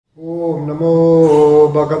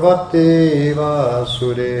Namo Bhagavate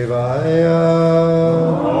Vasudevaya.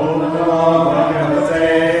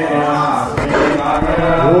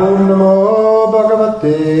 Om Namo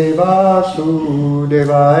Bhagavate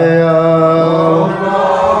Vasudevaya.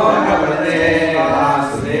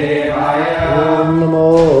 Om Namo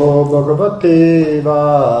Bhagavate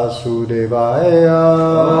Vasudevaya.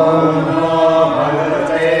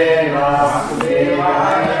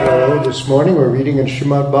 So this morning we're reading in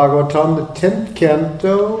Srimad Bhagavatam, the 10th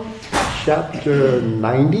canto, chapter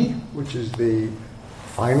 90, which is the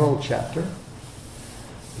final chapter,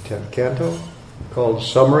 the 10th canto, called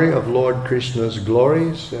Summary of Lord Krishna's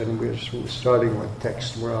Glories, and we're starting with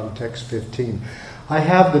text. We're on text 15. I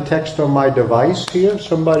have the text on my device here. If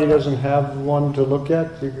somebody doesn't have one to look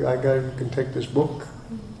at, you can take this book.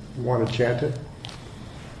 You want to chant it?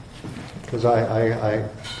 Because I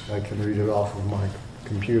can read it off of my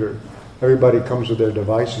computer. Everybody comes with their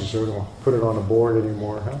devices, so we don't put it on a board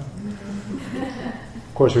anymore, huh?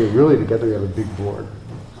 Of course, we're really together, we have a big board.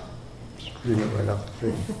 Just read it right off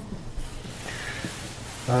the thing.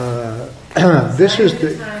 This is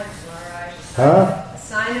the... Huh? A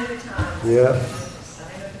sign of the times. Yeah.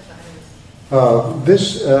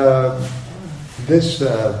 This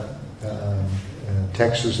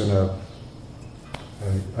text is in an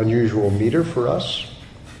unusual meter for us,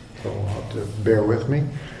 so you'll have to bear with me.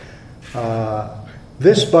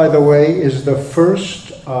 This, by the way, is the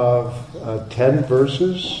first of 10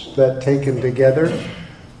 verses that, taken together,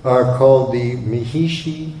 are called the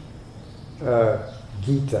Mihishi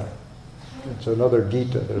Gita. It's another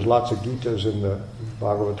Gita. There's lots of Gitas in the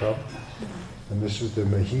Bhagavatam. And this is the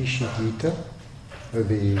Mahishi Gita,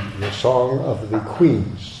 the song of the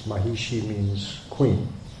queens. Mahishi means queen.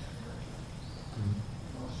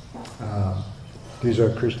 These are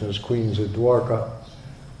Krishna's queens at Dwarka,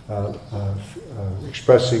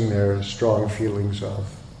 expressing their strong feelings of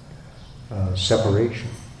separation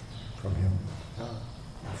from him, a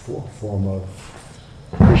form of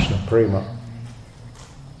Krishna prema.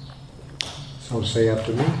 So say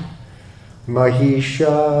after me.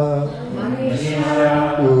 Mahisha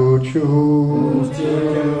Uchu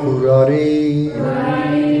Kurari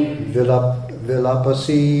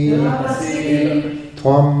Vilapasi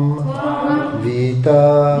Tvam Vita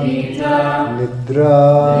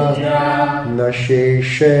Nidra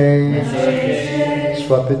Nasheshe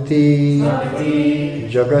Swapiti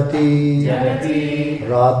Jagati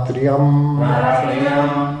Ratriyam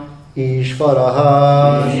Ishvaraha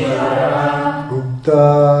Gupta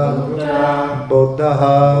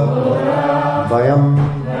Bodhaha Vayam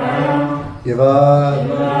Iva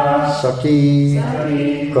Saki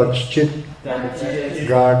Kachchit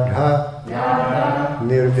Gadha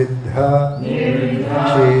Nirvidha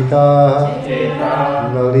Cheta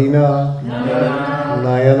Nalina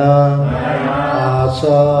Nayana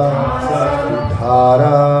Asa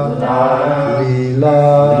Dhara Lila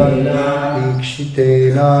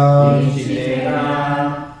Ikshitena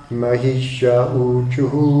Mahisha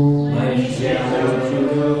Uchuhu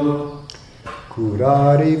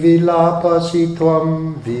Kurari Vilapasi Tvam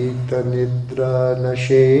Vita Nidra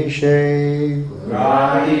Nasheshe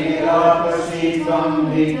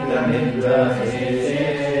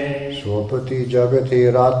Swapati Jagati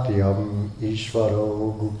Ratyam Ishvaro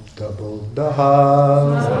Gupta Bodhaha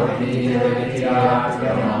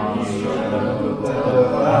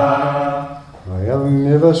Vayam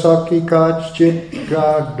Nivasaki Kachchit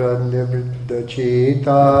Gada Nivriddha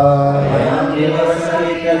Cheta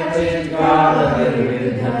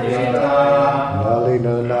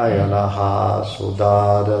Nalina Nayanaha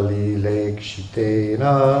Sudada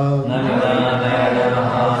Lilekshitena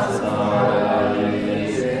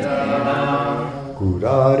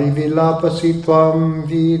Kurari Vilapasi Tvam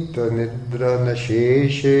Vita Nidra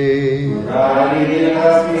Nasheshe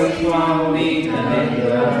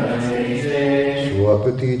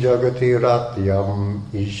Swapati Jagati Ratyam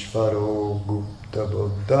Ishvaro Gupta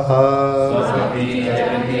Bodhaha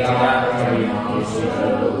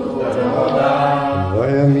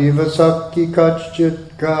Vayamiva Sakki Kachchit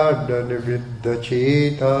Gada Nivriddha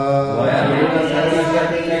Cheta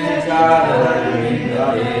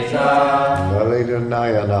Nalina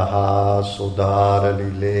Nayanaha Sudara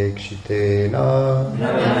Lilekshitena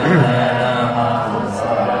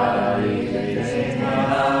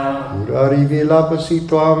Kurari Vilapasi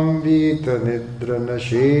Tvam Vita Nidra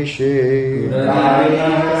Nasheshe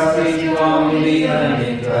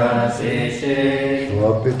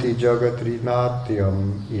Swapiti Jagatri Natyam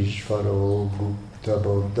Ishvaro Gupta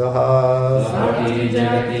Bodhaha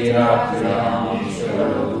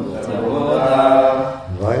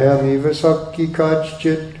Vayamiva Sakki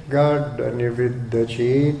Kachchit Garda Nirvidha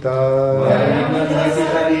Cheta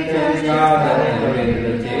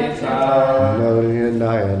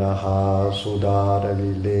Narinayanaha Sudara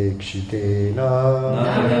Vilekshitena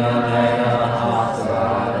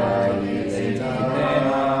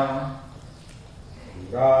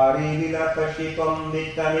Gurari Vilapashipam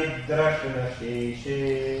Vitanidrashanasheshe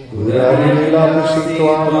Gurari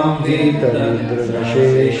Vilapashitvam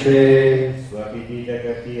Vitanidrashanasheshe Swapiti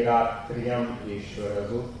Jagati Ratriyam Ishvara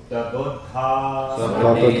Gupta Buddha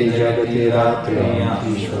Swapati Jagati Ratriyam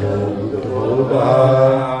Ishvara Gupta Buddha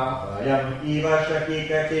Vayam Iva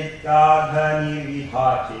Shakika Chitkadhani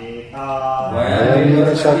Vihacheta Vayam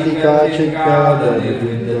Iva Shakika Chitkadhani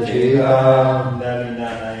Vihacheta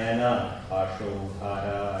Dalinanayana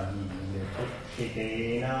Ashodhara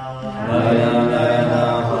Hikshitena Nayanayana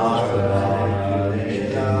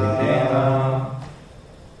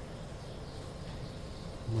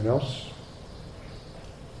What else?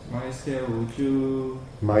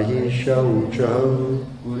 Mahisha Uchaho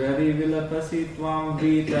Gurari Vilapasitvam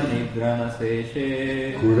Vita Nidranaseshe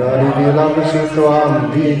Gurari Vilapasitvam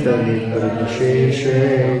Vita Nidranaseshe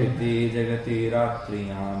Swapati Jagati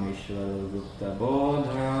Ratriyam Ishvara Gupta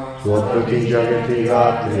Bodha Swapati Jagati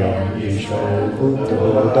Ratriyam Ishvara Gupta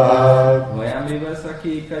Bodha Vayamiva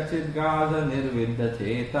Sakhi Kachit Gaza Nirvidha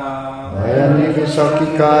Cheta Vayamiva Sakhi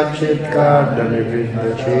Kachit Gaza Nirvidha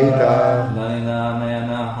Cheta Nalina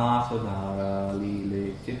Nayana Hasudhara Lile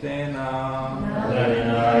Chitena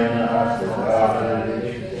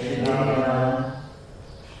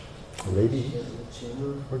Lady.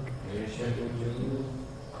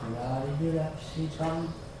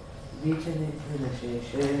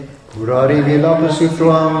 Gurari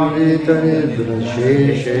Vilapasitvam Vita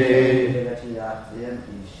Nidranasheshe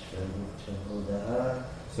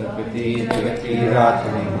Swapati Jagati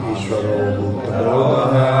Ratriyam Ishvara Gupta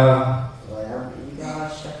Bodha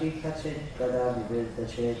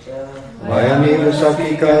Vayamiva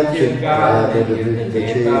Sakhi Kachit Gaza Nirvidha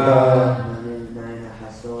Cheta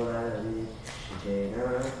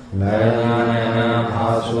Nayanayana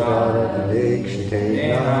Bhasudara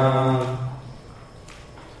Vilekshitena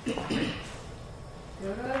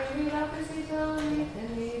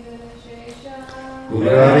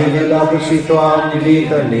Gurari Vilapasitvam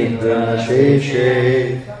Vita Nidranasheshe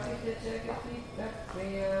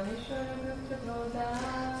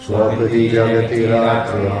Swapati Jagati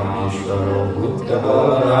Ratriyam Ishvara Gupta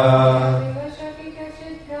Bodha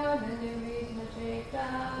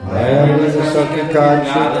Vayamiva Sakhi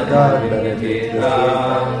Kachit Gaza Nirvidha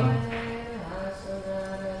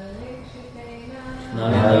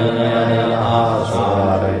Nayanayana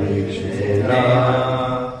Bhasudara Vilekshitena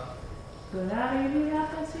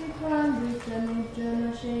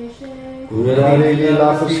Gurari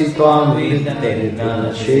Vilapasitvam Vita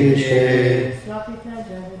Nidranasheshe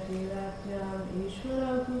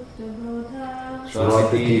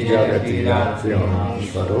Swapati Jagati Ratriyam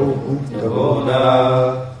Ishvara Gupta Bodha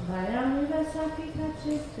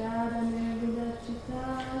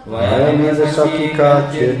Vayamiva Sakhi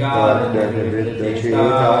Kachit Gaza Nirvidha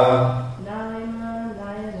Cheta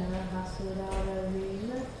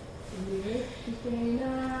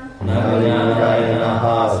Nayanayana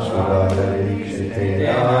Bhasudara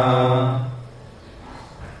Vilekshitena.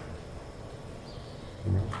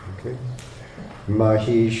 Okay.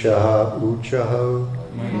 Mahisha Uchaho.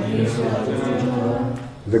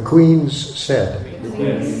 The queens said,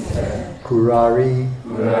 Kurari,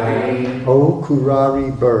 O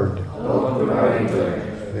Kurari bird.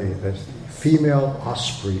 That's female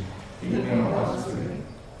osprey.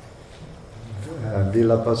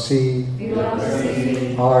 Vilapasi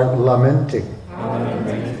are lamenting.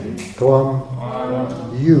 Tvam,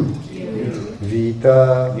 you.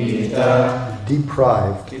 Vita,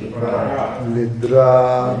 deprived.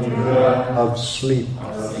 Nidra, of sleep.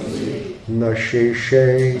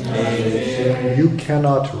 Nasheshe, you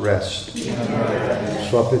cannot rest.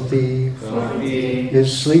 Swapati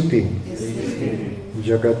is sleeping.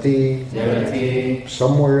 Jagati,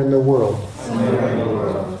 somewhere in the world.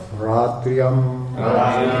 Ratriyam,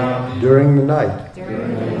 during the night.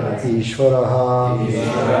 Ishvaraha,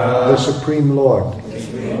 the Supreme Lord.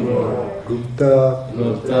 Gupta,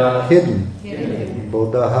 hidden.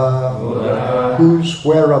 Bodhaha, whose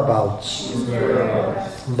whereabouts.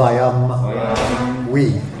 Vayam,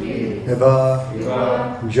 we. Eva,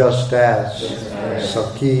 just as.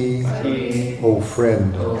 Sakhi, O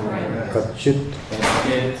friend. Kachit,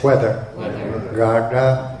 whether.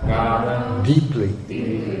 Garda, deeply.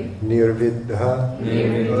 Nirvidha,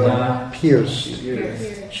 pierced.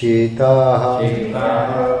 Chetaha,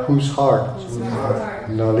 whose heart.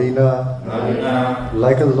 Nalina,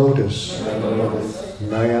 like a lotus.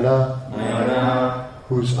 Nayana,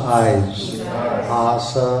 whose eyes,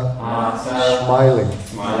 Asa, smiling,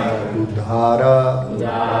 Udhara,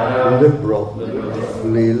 liberal,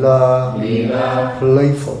 Lila,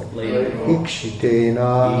 playful,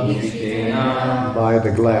 Ikshitena, by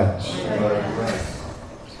the glance.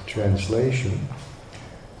 Translation.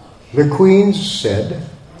 The queens said,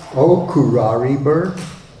 O Kurari bird,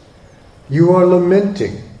 you are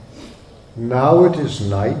lamenting. Now it is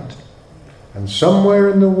night, and somewhere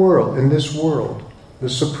in this world, the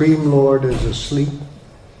Supreme Lord is asleep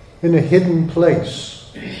in a hidden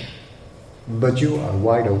place. But you are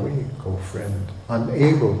wide awake, O friend,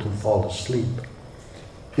 unable to fall asleep.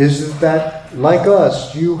 Is it that, like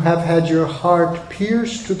us, you have had your heart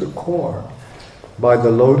pierced to the core by the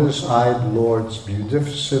lotus-eyed Lord's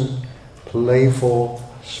beneficent, playful,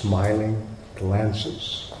 smiling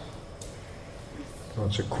glances? So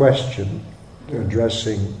it's a question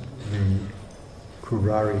addressing the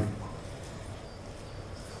Kurari.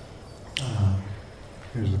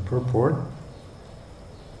 Here's the purport.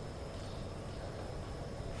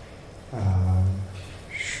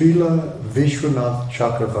 Srila Vishwanath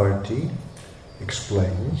Chakravarti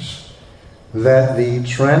explains that the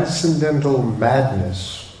transcendental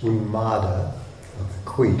madness, unmada, of the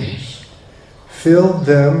queens filled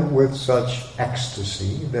them with such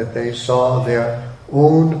ecstasy that they saw their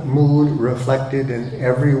own mood reflected in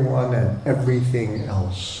everyone and everything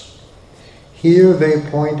else. Here they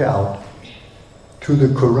point out to the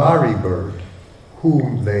Kurari bird,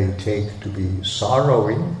 whom they take to be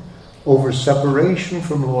sorrowing over separation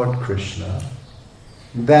from Lord Krishna,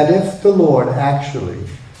 that if the Lord actually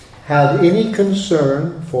had any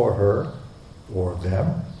concern for her or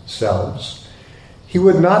themselves, he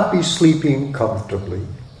would not be sleeping comfortably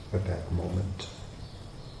at that moment.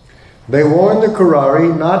 They warn the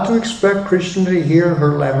Kurari not to expect Krishna to hear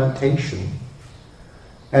her lamentation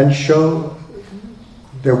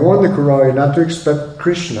They warn the Kurari not to expect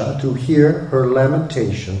Krishna to hear her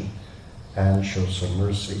lamentation and show some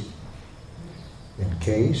mercy. In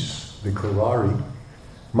case the Kurari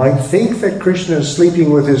might think that Krishna is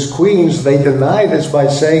sleeping with his queens, they deny this by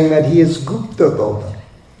saying that he is Gupta Gona.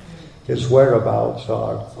 His whereabouts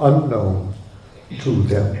are unknown to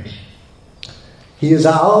them. He is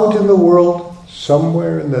out in the world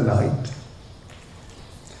somewhere in the night,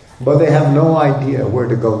 but they have no idea where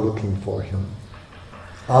to go looking for him.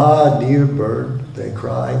 Ah, dear bird, they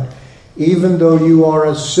cried, even though you are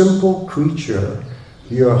a simple creature,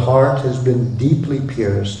 your heart has been deeply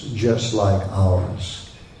pierced just like ours.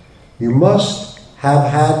 You must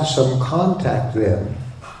have had some contact then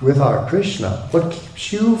with our Krishna. What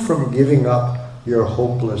keeps you from giving up your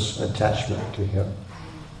hopeless attachment to him?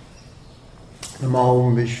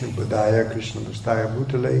 Namo Vishnu Padaya Krishna Vastaya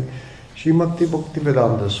Bhutale Srimati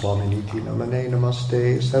Bhaktivedanta Swaminiti Namane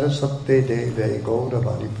Namaste Sarasate Deve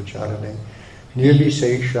Gaudavadi Pacharane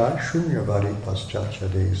Nirvisesha Shunyavadi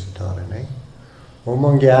Paschachade Satarane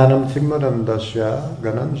Om Jnanam Timmarandasya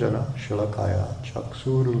Gananjana Shalakaya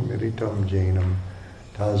Chaksuru Miritam Jainam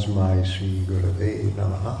Tasmai Sri Gurave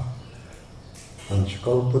Namaha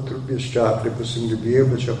Panchakalpatrubhyascha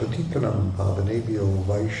Kripasindhubhyeva Chapatitanam Pavanebhyo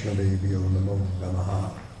Vaishnavebhyo Namo Namaha.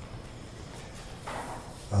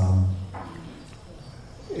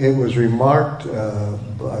 It was remarked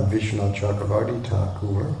by Vishwanath Chakravarti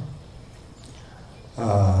Thakur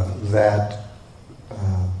that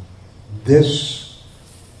this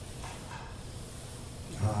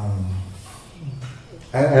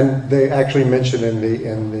and they actually mentioned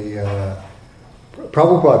in the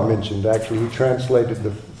Prabhupada mentioned, actually, he translated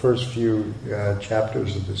the first few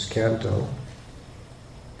chapters of this canto,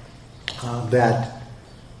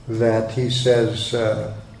 that he says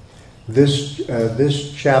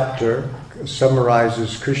this chapter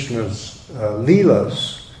summarizes Krishna's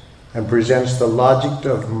Leelas and presents the logic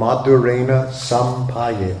of Madhurena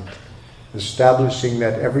Sampayet, establishing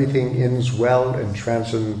that everything ends well in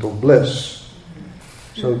transcendental bliss.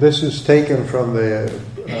 So this is taken from the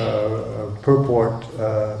purport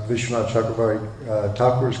Vishwanath Chakravarti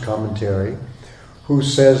Thakur's commentary, who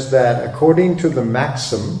says that according to the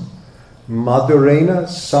maxim Madhurena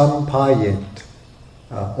Sampayet,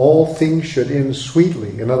 all things should end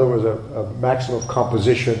sweetly. In other words, a maxim of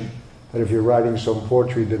composition, that if you're writing some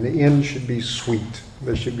poetry, then the end should be sweet.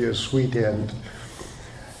 There should be a sweet end.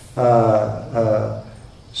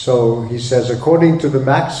 So he says, according to the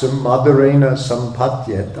maxim, Madhurena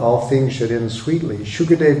Sampatyet, all things should end sweetly.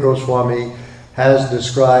 Shukadeva Goswami has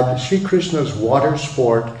described Sri Krishna's water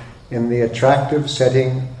sport in the attractive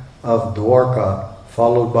setting of Dwarka,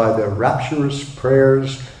 followed by the rapturous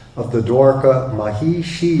prayers of the Dwarka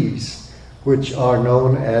Mahishis, which are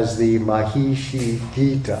known as the Mahishi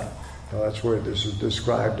Gita. That's where this is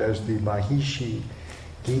described as the Mahishi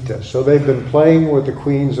Gita. So they've been playing with the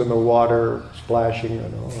queens in the water, splashing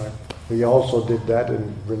and all that. We also did that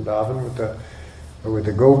in Vrindavan with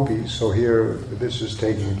the gopis. So here, this is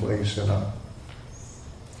taking place in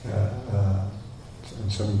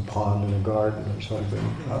some pond in a garden or something,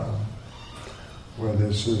 where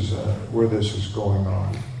this is going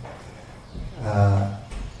on.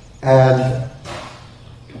 And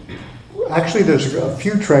actually, there's a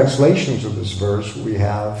few translations of this verse we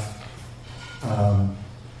have,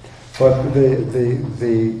 but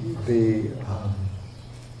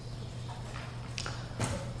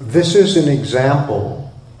this is an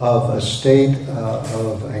example of a state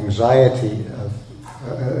of anxiety,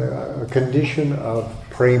 a condition of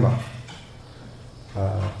prema.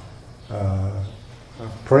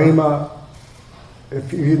 Prema,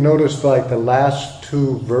 if you notice, like the last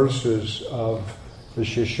two verses of the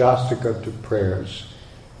Shikshashtaka to prayers,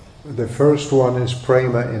 the first one is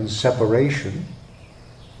prema in separation,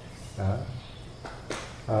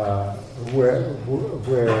 where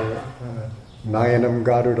Nayanam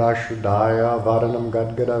Garudashudaya, Varanam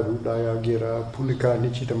Gadgada Rudaya Gira, Pulika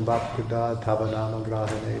Nichitam Bhaktada, Tavanama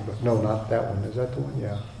Grahane. No, not that one. Is that the one?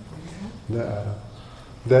 Yeah.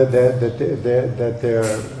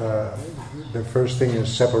 The first thing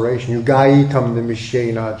is separation. Yugaitam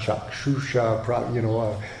Nimishena Chakshusha,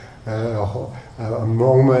 a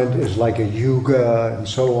moment is like a yuga, and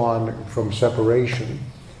so on, from separation.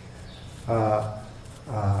 And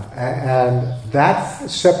that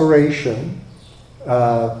separation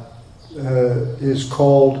is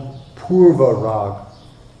called Purva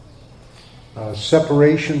Rag,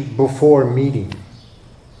 separation before meeting,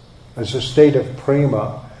 as a state of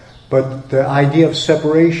prema. But the idea of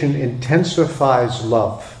separation intensifies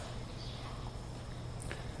love.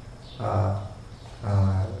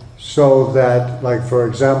 So that, like, for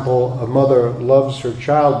example, a mother loves her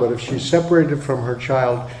child, but if she's separated from her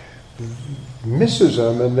child, misses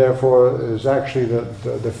them, and therefore is actually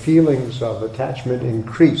the feelings of attachment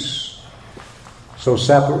increase. So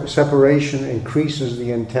separation increases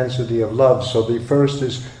the intensity of love. So the first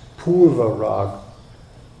is Purva Rag,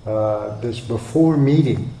 this before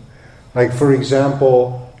meeting. Like, for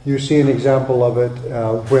example, you see an example of it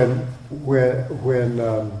when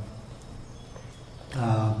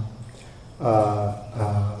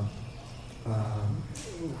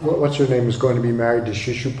what's her name is going to be married to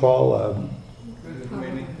Shishupal?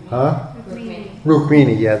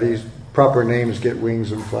 Rukmini. Yeah, these proper names get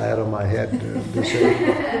wings and fly out of my head.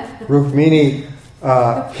 Rukmini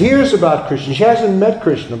hears about Krishna. She hasn't met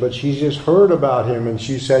Krishna, but she's just heard about him, and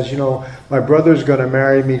she says, my brother's going to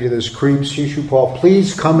marry me to this creep Shishupal.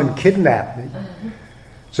 Please come and kidnap me.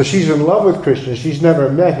 So she's in love with Krishna. She's never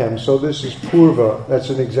met him. So this is Purva. That's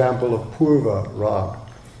an example of Purva Rag.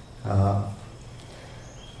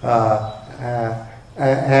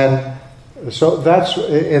 And so that's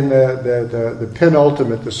in the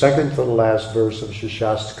penultimate, the second to the last verse of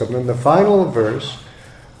Shikshastakam. And the final verse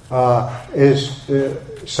is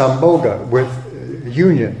Sambhoga, with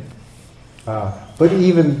union. But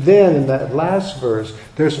even then, in that last verse,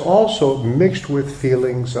 there's also mixed with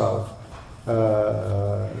feelings of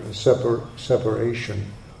separation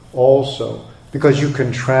also. Because you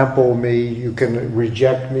can trample me, you can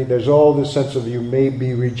reject me. There's all this sense of you may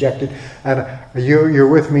be rejected, and you're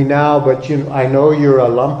with me now, but I know you're a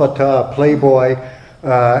lampata, a playboy,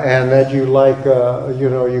 and that you like,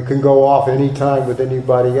 you can go off anytime with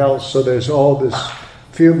anybody else. So there's all this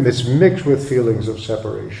feeling. It's mixed with feelings of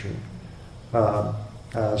separation. So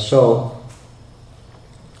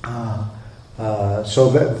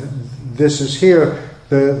that this is here.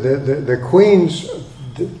 The queens.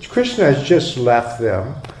 Krishna has just left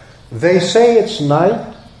them. They say it's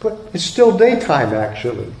night, but it's still daytime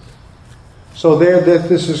actually. So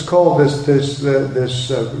this is called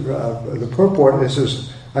the purport. This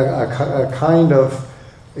is a kind of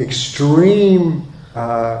extreme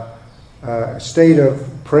state of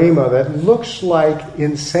prema that looks like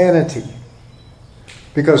insanity.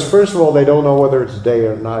 Because first of all, they don't know whether it's day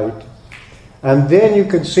or night, and then you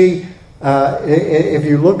can see. If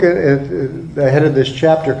you look at the head of this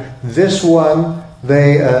chapter, this one,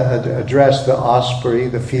 they address the osprey,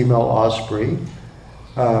 the female osprey,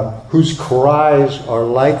 whose cries are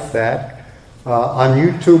like that. On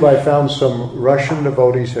YouTube, I found some Russian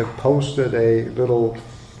devotees have posted a little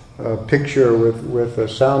picture with a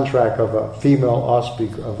soundtrack of a female osprey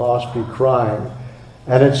crying,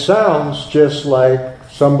 and it sounds just like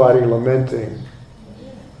somebody lamenting.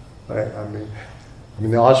 I mean,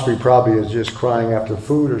 the osprey probably is just crying after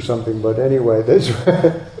food or something, but anyway, this.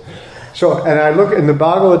 So, and I look in the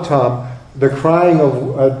Bhagavatam, the crying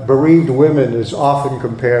of bereaved women is often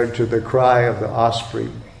compared to the cry of the osprey.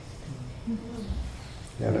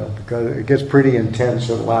 You know, because it gets pretty intense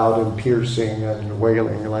and loud and piercing and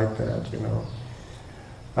wailing like that, you know.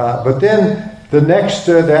 But then the next,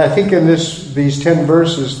 I think in these 10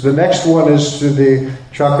 verses, the next one is to the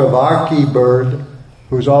Chakravarti bird,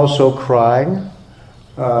 who's also crying.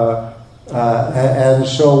 And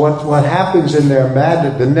so what happens in their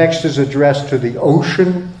madness, the next is addressed to the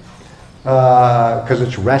ocean, because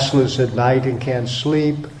it's restless at night and can't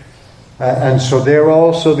sleep. And so they're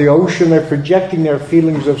also, the ocean, they're projecting their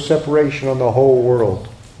feelings of separation on the whole world.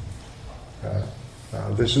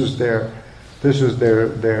 This is their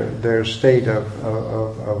state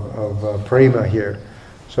of prema here.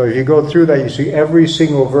 So if you go through that, you see every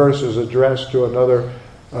single verse is addressed to another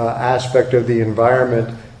aspect of the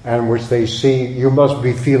environment, and which they see, you must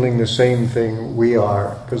be feeling the same thing we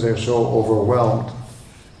are, because they're so overwhelmed.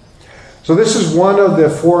 So this is one of the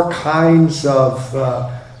 4 kinds of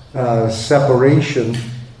separation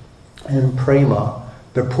in prema.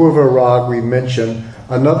 The purva rag we mentioned.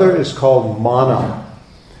 Another is called mana.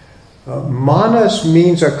 Manas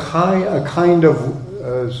means a kind of,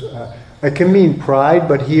 it can mean pride,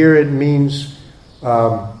 but here it means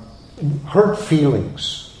hurt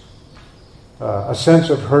feelings. A sense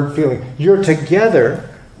of hurt feeling. You're together,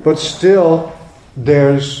 but still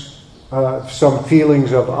there's some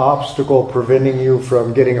feelings of obstacle preventing you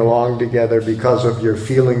from getting along together because of your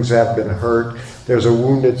feelings have been hurt. There's a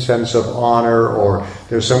wounded sense of honor, or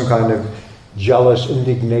there's some kind of jealous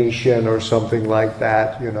indignation or something like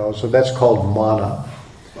that, you know. So that's called mana.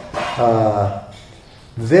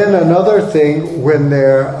 Then another thing, when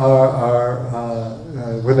there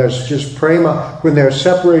when there's just prema, when they're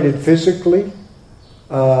separated physically,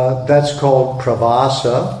 that's called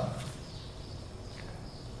pravasa.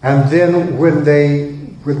 And then when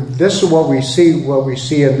this is what we see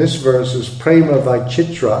in this verse is prema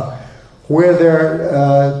vaichitra, where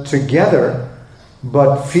they're together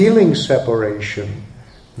but feeling separation.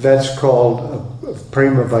 That's called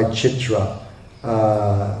prema vaichitra.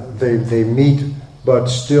 They meet, but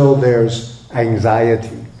still there's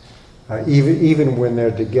anxiety. Even when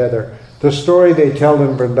they're together. The story they tell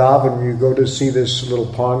in Vrindavan, you go to see this little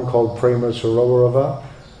pond called Prema Sarovarava,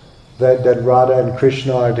 that Radha and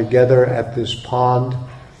Krishna are together at this pond,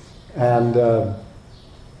 and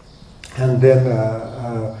then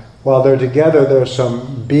while they're together, there's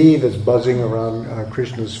some bee that's buzzing around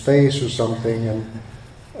Krishna's face or something, and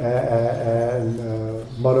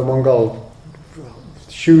Madhumangal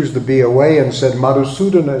shoos the bee away and said,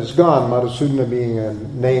 Madhusudana is gone. Madhusudana being a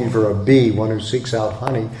name for a bee, one who seeks out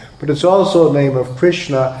honey. But it's also a name of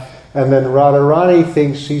Krishna. And then Radharani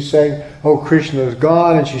thinks, he's saying, oh, Krishna is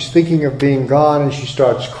gone, and she's thinking of being gone, and she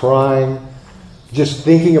starts crying, just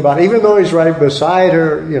thinking about it. Even though he's right beside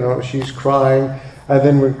her, you know, she's crying. And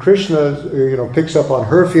then when Krishna, you know, picks up on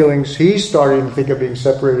her feelings, he's starting to think of being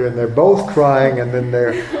separated, and they're both crying, and then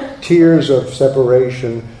their tears of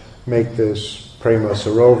separation make this Prema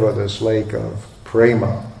Sarova, this lake of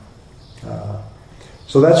prema.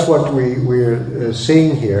 So that's what we're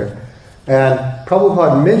seeing here. And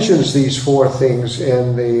Prabhupada mentions these 4 things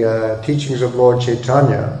in the teachings of Lord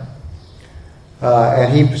Chaitanya.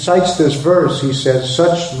 And he cites this verse. He says,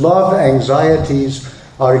 such love anxieties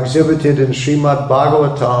are exhibited in Srimad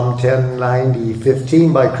Bhagavatam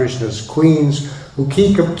 10:90-15 by Krishna's queens, who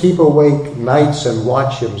keep awake nights and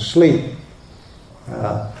watch him sleep.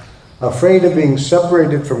 Afraid of being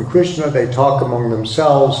separated from Krishna, they talk among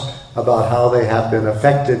themselves about how they have been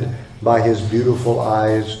affected by his beautiful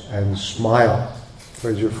eyes and smile. So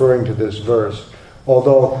he's referring to this verse.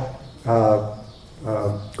 Although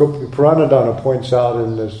Puranadana points out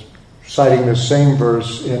in this, citing the same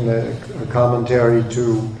verse in a commentary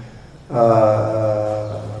to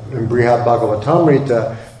in Brihad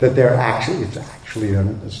Bhagavatamrita, that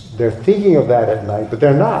they're thinking of that at night, but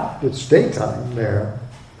they're not. It's daytime there.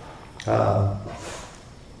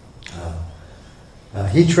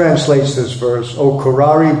 He translates this verse, O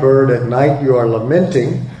Karari bird, at night you are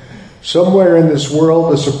lamenting. Somewhere in this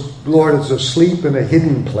world the Lord is asleep in a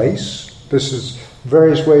hidden place. This is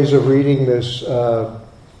various ways of reading this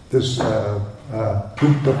Gupta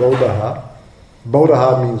Bodha.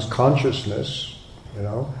 Bodha means consciousness, you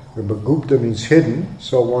know, but Gupta means hidden.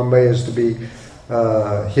 So one way is to be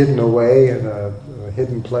hidden away in a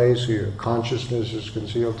hidden place, or your consciousness is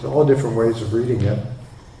concealed. So all different ways of reading it.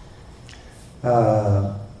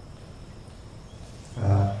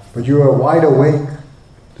 But you are wide awake.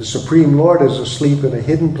 The Supreme Lord is asleep in a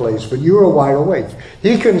hidden place, but you are wide awake.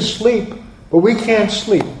 He can sleep, but we can't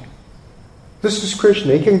sleep. This is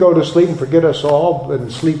Krishna. He can go to sleep and forget us all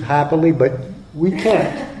and sleep happily, but we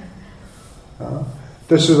can't.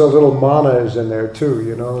 This is a little mana is in there too,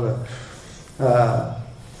 you know.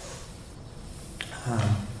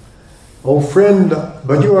 O friend,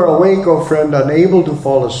 but you are awake, O friend, unable to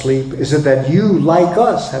fall asleep. Is it that you, like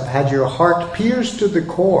us, have had your heart pierced to the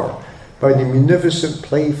core by the munificent,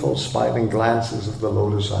 playful, smiling glances of the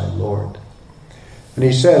lotus-eyed Lord? And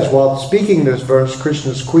he says, while speaking this verse,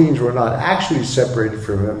 Krishna's queens were not actually separated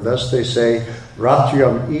from him. Thus they say,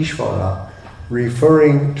 Ratyam Ishvara,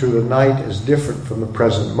 referring to the night as different from the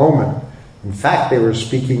present moment. In fact, they were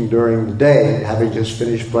speaking during the day, having just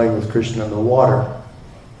finished playing with Krishna in the water.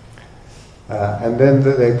 And then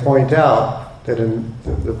they point out that in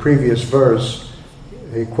the previous verse,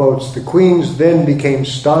 he quotes, the queens then became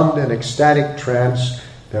stunned in ecstatic trance,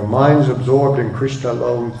 their minds absorbed in Krishna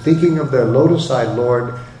alone, thinking of their lotus-eyed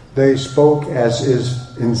Lord. They spoke as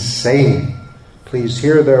is insane. Please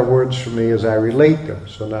hear their words from me as I relate them.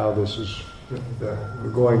 So now this is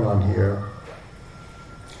we're going on here.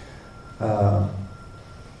 And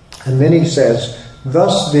then he says,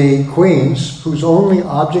 thus the queens, whose only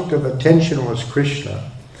object of attention was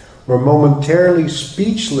Krishna, were momentarily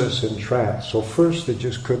speechless in trance. So first they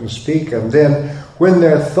just couldn't speak, and then when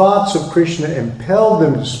their thoughts of Krishna impelled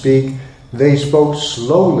them to speak, they spoke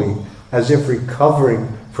slowly, as if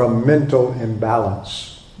recovering from mental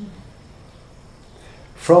imbalance.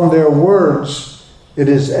 From their words, it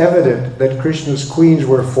is evident that Krishna's queens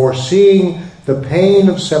were foreseeing the pain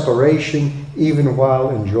of separation even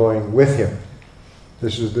while enjoying with him.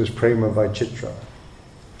 This is this Prema Vaichitra.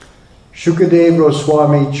 Shukadeva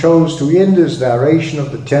Goswami chose to end his narration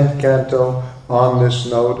of the 10th canto on this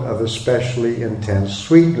note of especially intense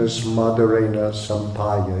sweetness, Madhurena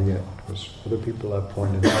Sampaya, yet was other people have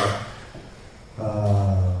pointed out.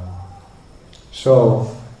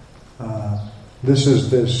 This is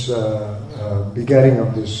this beginning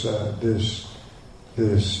of this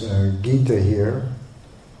Gita here.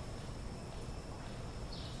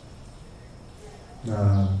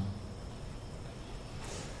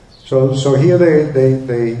 So here they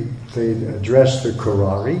address the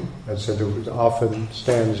Kurari. That said, it often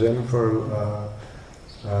stands in for a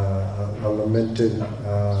lamenting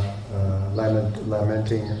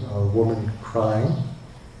a woman crying.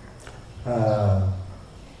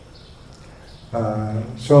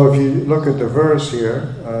 So if you look at the verse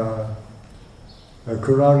here,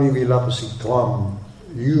 Kurari vilapasi tvam,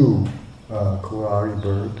 you, Kurari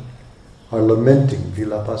bird, are lamenting,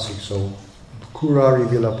 vilapasi. So Kurari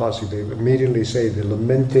vilapasi, they immediately say the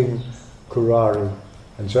lamenting Kurari.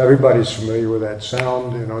 And so everybody's familiar with that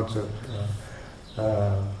sound, you know, it's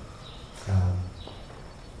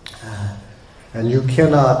and you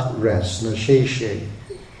cannot rest, nasheshe,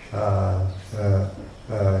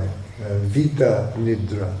 vita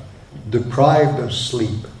nidra, deprived of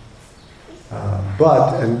sleep.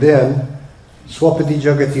 And then, swapati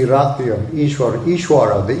jagati ratyam, Ishwara,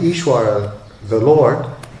 the Lord,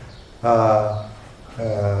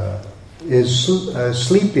 is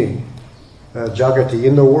sleeping, jagati,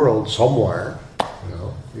 in the world somewhere, you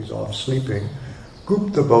know, he's off sleeping.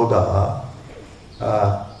 Gupta bodha,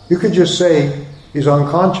 you could just say he's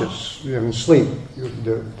unconscious in sleep.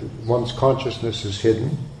 One's consciousness is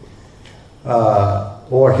hidden,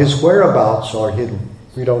 or his whereabouts are hidden.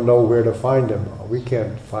 We don't know where to find him. We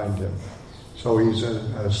can't find him. So he's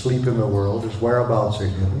asleep in the world. His whereabouts are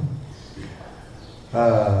hidden.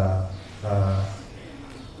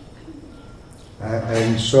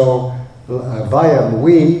 And so, Vayam,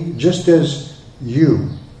 we, just as you,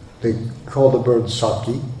 they call the bird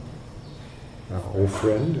Saki, old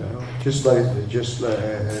friend, just like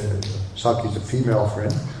Saki's a female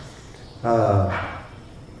friend.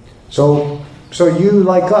 So you,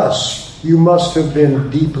 like us, you must have been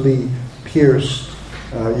deeply pierced.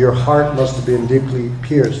 Your heart must have been deeply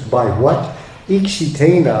pierced by what?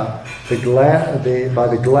 Ikshitena, by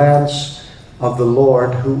the glance of the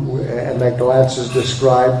Lord, and that glance is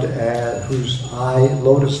described as whose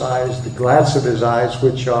lotus eyes, the glance of his eyes,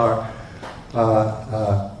 which are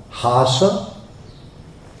hasa,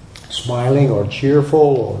 smiling or cheerful,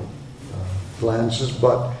 or glances,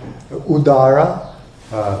 but udara,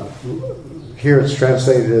 here it's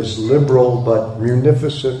translated as liberal but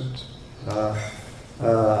munificent,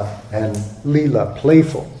 and lila,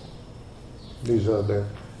 playful. These are the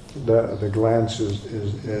glances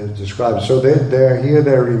is described. So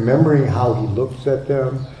they're remembering how he looks at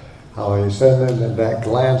them, how he said them, and that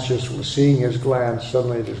glance, just seeing his glance,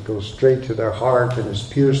 suddenly just goes straight to their heart and has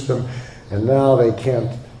pierced them, and now they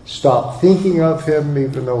can't stop thinking of him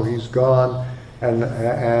even though he's gone.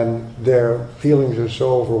 and their feelings are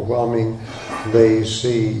so overwhelming, they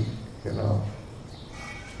see,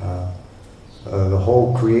 the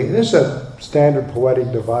whole creation. This is a standard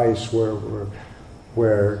poetic device where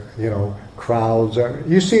crowds are.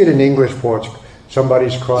 You see it in English poets.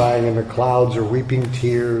 Somebody's crying and the clouds are weeping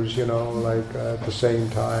tears, at the same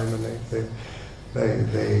time, and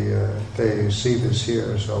they see this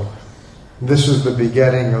here. So this is the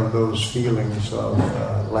beginning of those feelings of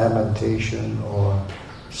lamentation or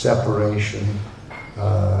separation.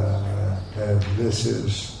 And this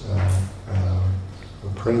is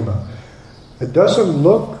prema. It doesn't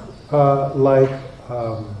look like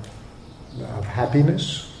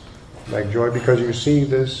happiness, like joy, because you see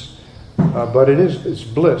this, but it's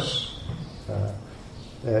bliss.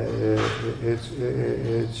 It's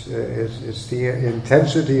the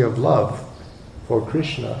intensity of love for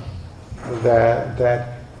Krishna that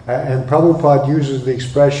and Prabhupada uses the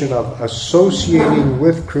expression of associating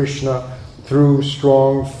with Krishna through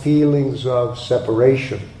strong feelings of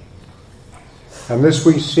separation. And this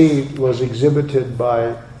we see was exhibited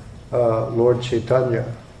by Lord Chaitanya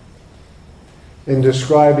in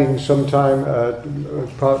describing sometime,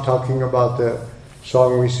 talking about the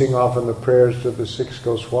song we sing often, the prayers to the six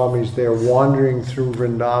Goswamis. They're wandering through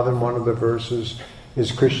Vrindavan. One of the verses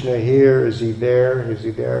is Krishna here? Is he there? Is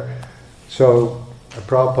he there? So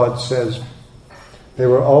Prabhupada says they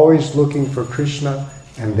were always looking for Krishna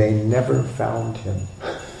and they never found him.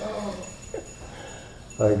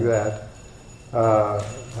 Like that.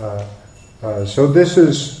 So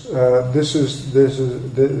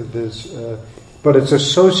but it's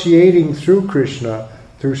associating through Krishna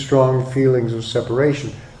through strong feelings of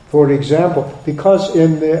separation. For example, because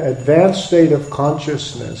in the advanced state of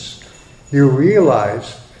consciousness, you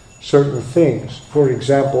realize certain things. For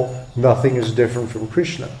example, nothing is different from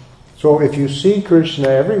Krishna. So if you see Krishna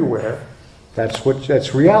everywhere,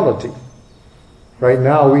 that's reality. Right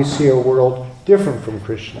now we see a world different from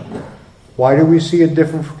Krishna. Why do we see it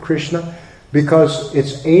different from Krishna? Because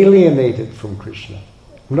it's alienated from Krishna.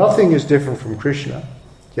 Nothing is different from Krishna,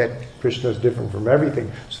 yet Krishna is different from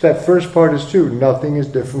everything. So that first part is true. Nothing is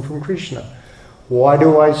different from Krishna. Why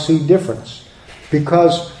do I see difference?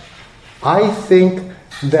 Because I think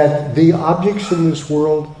that the objects in this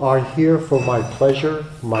world are here for my pleasure,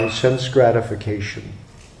 my sense gratification.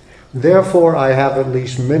 Therefore, I have at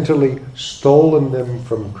least mentally stolen them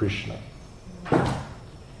from Krishna.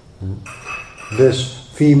 This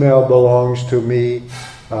female belongs to me.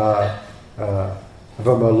 If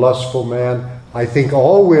I'm a lustful man, I think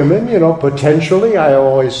all women, potentially, I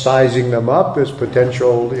always sizing them up as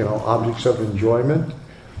potential, objects of enjoyment.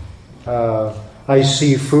 I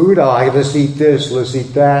see food, let's eat this, let's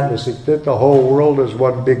eat that, let's eat that. The whole world is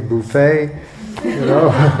one big buffet, let's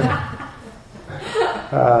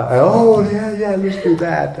do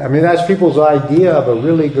that. I mean, that's people's idea of a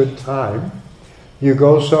really good time. You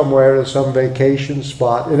go somewhere to some vacation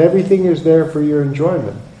spot, and everything is there for your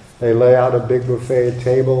enjoyment. They lay out a big buffet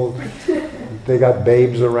table. They got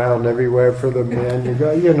babes around everywhere for the men. You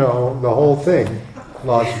go, the whole thing.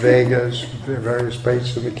 Las Vegas, various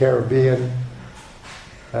places in the Caribbean.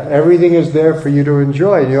 Everything is there for you to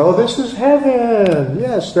enjoy. And this is heaven.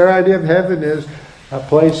 Yes, their idea of heaven is a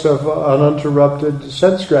place of uninterrupted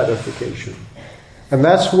sense gratification. And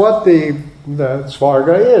that's what the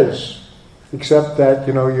Svarga is. Except that,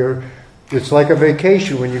 it's like a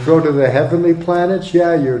vacation. When you go to the heavenly planets,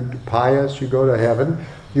 you're pious, you go to heaven,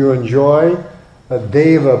 you enjoy a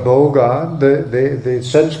deva bhoga, the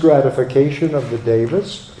sense gratification of the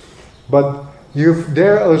devas, but you're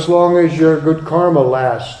there as long as your good karma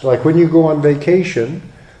lasts. Like when you go on vacation,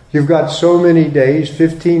 you've got so many days,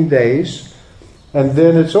 15 days, and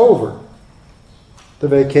then it's over. The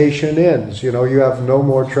vacation ends. You have no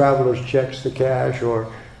more traveler's checks to cash or,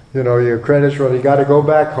 your credits run. You got to go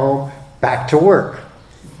back home, back to work.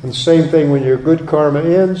 And same thing when your good karma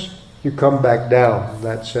ends, you come back down.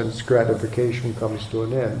 That sense gratification comes to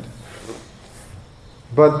an end.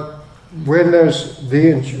 But when there's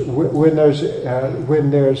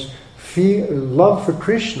love for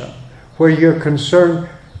Krishna, where you're concerned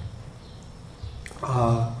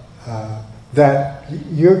that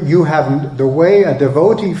you have the way a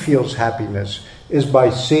devotee feels happiness is by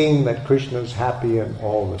seeing that Krishna is happy in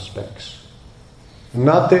all respects.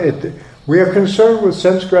 Not that we are concerned with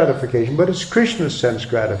sense gratification, but it's Krishna's sense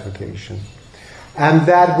gratification. And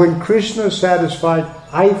that when Krishna is satisfied,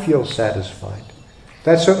 I feel satisfied.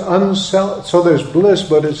 That's so there's bliss,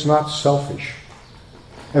 but it's not selfish.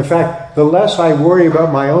 In fact, the less I worry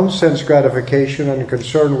about my own sense gratification and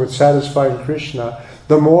concerned with satisfying Krishna,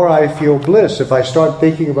 the more I feel bliss. If I start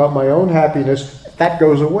thinking about my own happiness, that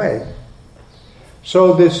goes away.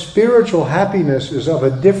 So this spiritual happiness is of a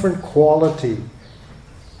different quality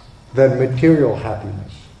than material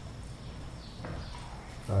happiness.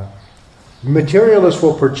 Materialists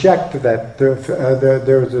will project that.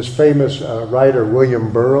 There's this famous writer,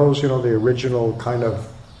 William Burroughs, the original kind of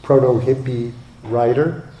proto-hippie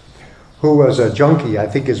writer, who was a junkie. I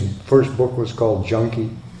think his first book was called Junkie,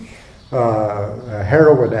 a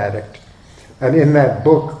heroin addict. And in that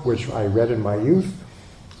book, which I read in my youth,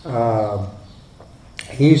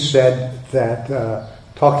 he said that,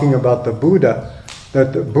 talking about the Buddha,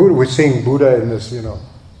 that the Buddha, we're seeing Buddha in this,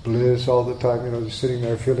 bliss all the time, just sitting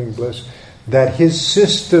there feeling bliss, that his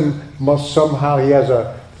system must somehow, he has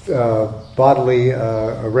a bodily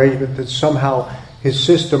arrangement that somehow his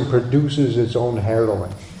system produces its own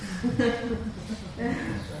heroin.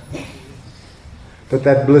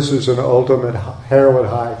 that bliss is an ultimate heroin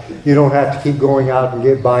high. You don't have to keep going out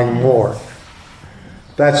and buying more.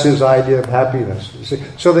 That's his idea of happiness. You see?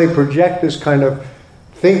 So they project this kind of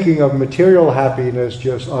thinking of material happiness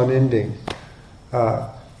just unending.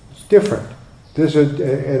 It's different. This is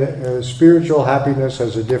a spiritual happiness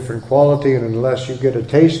has a different quality, and unless you get a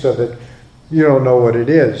taste of it, you don't know what it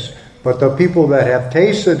is. But the people that have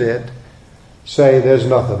tasted it say there's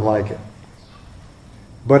nothing like it.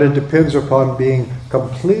 But it depends upon being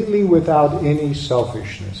completely without any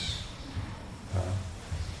selfishness.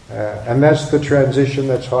 And that's the transition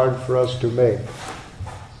that's hard for us to make.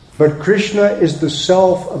 But Krishna is the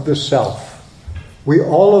self of the self.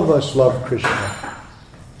 All of us love Krishna.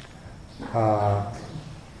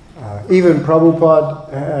 Even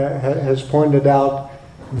Prabhupada has pointed out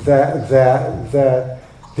that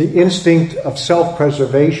the instinct of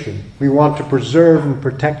self-preservation, we want to preserve and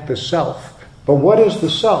protect the self. But what is the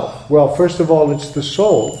self? Well, first of all, it's the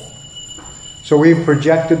soul. So we've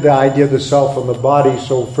projected the idea of the self on the body,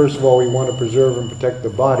 so first of all we want to preserve and protect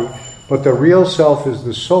the body. But the real self is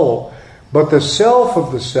the soul. But the self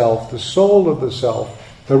of the self, the soul of the self,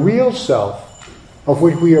 the real self, of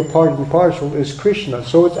which we are part and parcel, is Krishna.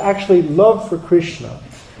 So it's actually love for Krishna,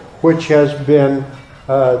 which has been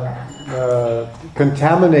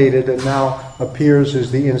contaminated and now appears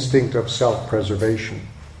as the instinct of self-preservation.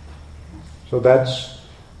 So that's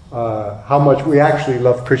how much we actually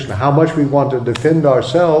love Krishna. How much we want to defend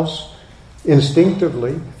ourselves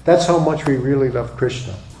instinctively, that's how much we really love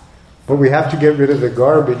Krishna. But we have to get rid of the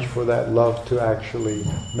garbage for that love to actually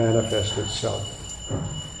manifest itself.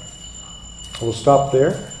 We'll stop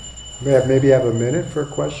there. Maybe have a minute for a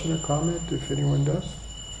question or comment, if anyone does.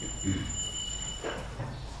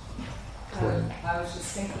 I was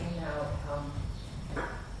just thinking how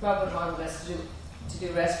Prabhupada wanted us to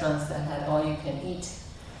do restaurants that had all you can eat,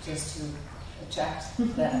 just to attract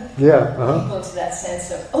that people to that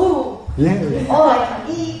sense of all I can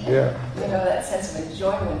eat. That sense of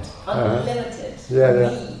enjoyment, unlimited.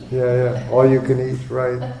 Yeah. All you can eat,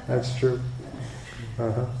 right? That's true.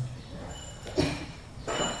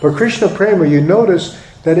 But Krishna Prema, you notice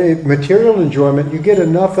that material enjoyment, you get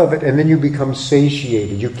enough of it and then you become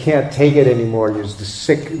satiated. You can't take it anymore. You're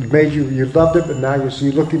sick. It made you loved it, but now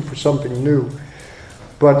you're looking for something new.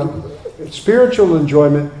 But spiritual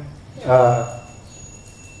enjoyment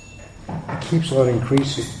keeps on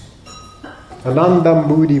increasing. Anandam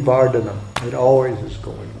buddhi vardhanam. It always is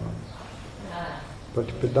going on. But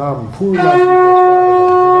padam purna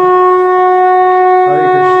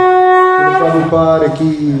Prabhupada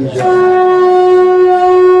ki jai.